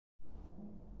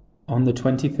On the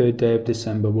 23rd day of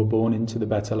December were born into the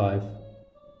better life,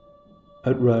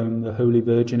 at Rome, the Holy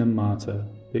Virgin and Martyr,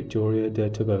 Victoria de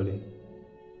Tivoli.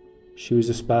 She was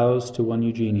espoused to one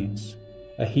Eugenius,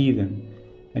 a heathen,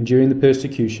 and during the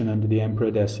persecution under the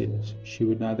Emperor Decius, she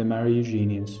would neither marry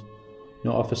Eugenius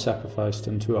nor offer sacrifice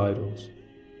unto idols,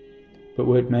 but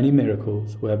worked many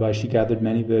miracles, whereby she gathered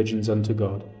many virgins unto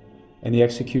God, and the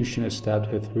executioner stabbed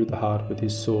her through the heart with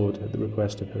his sword at the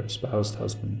request of her espoused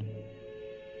husband.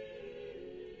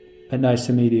 At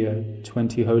Nicomedia,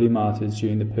 20 holy martyrs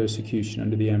during the persecution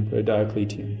under the Emperor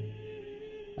Diocletian,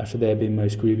 after they had been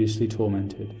most grievously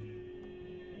tormented.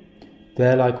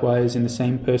 There likewise in the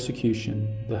same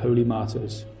persecution the holy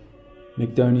martyrs,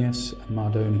 Mygdonius and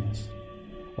Mardonius,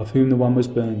 of whom the one was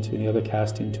burnt and the other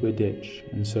cast into a ditch,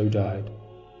 and so died.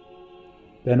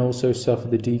 Then also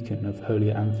suffered the deacon of holy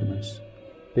Anthimus,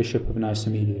 bishop of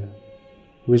Nicomedia,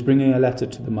 who was bringing a letter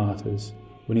to the martyrs,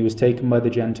 when he was taken by the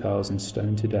Gentiles and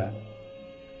stoned to death,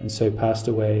 and so passed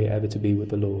away ever to be with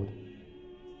the Lord.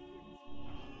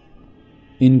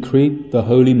 In Crete the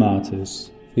holy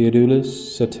martyrs,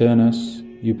 Theodulus, Saturnus,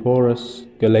 Euporus,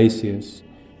 Galasius,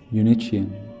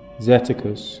 Eunychian,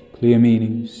 Zeticus,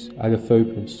 Cleomenes,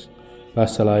 Agathopus,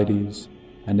 Basilides,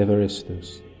 and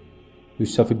Evaristus, who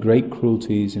suffered great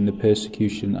cruelties in the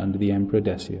persecution under the Emperor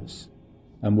Decius,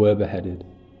 and were beheaded.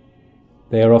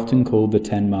 They are often called the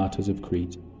 10 martyrs of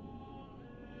Crete.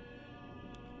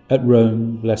 At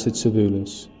Rome, blessed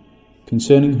Servulus,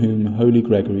 concerning whom Holy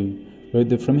Gregory wrote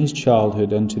that from his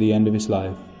childhood unto the end of his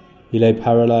life he lay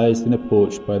paralysed in a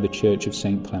porch by the church of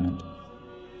St. Clement.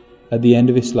 At the end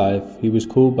of his life he was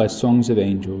called by songs of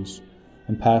angels,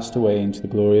 and passed away into the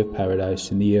glory of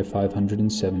paradise in the year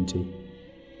 570.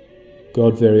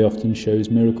 God very often shows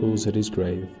miracles at his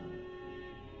grave.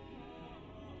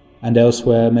 And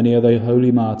elsewhere many other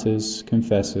holy martyrs,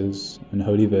 confessors, and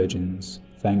holy virgins,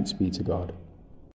 thanks be to God.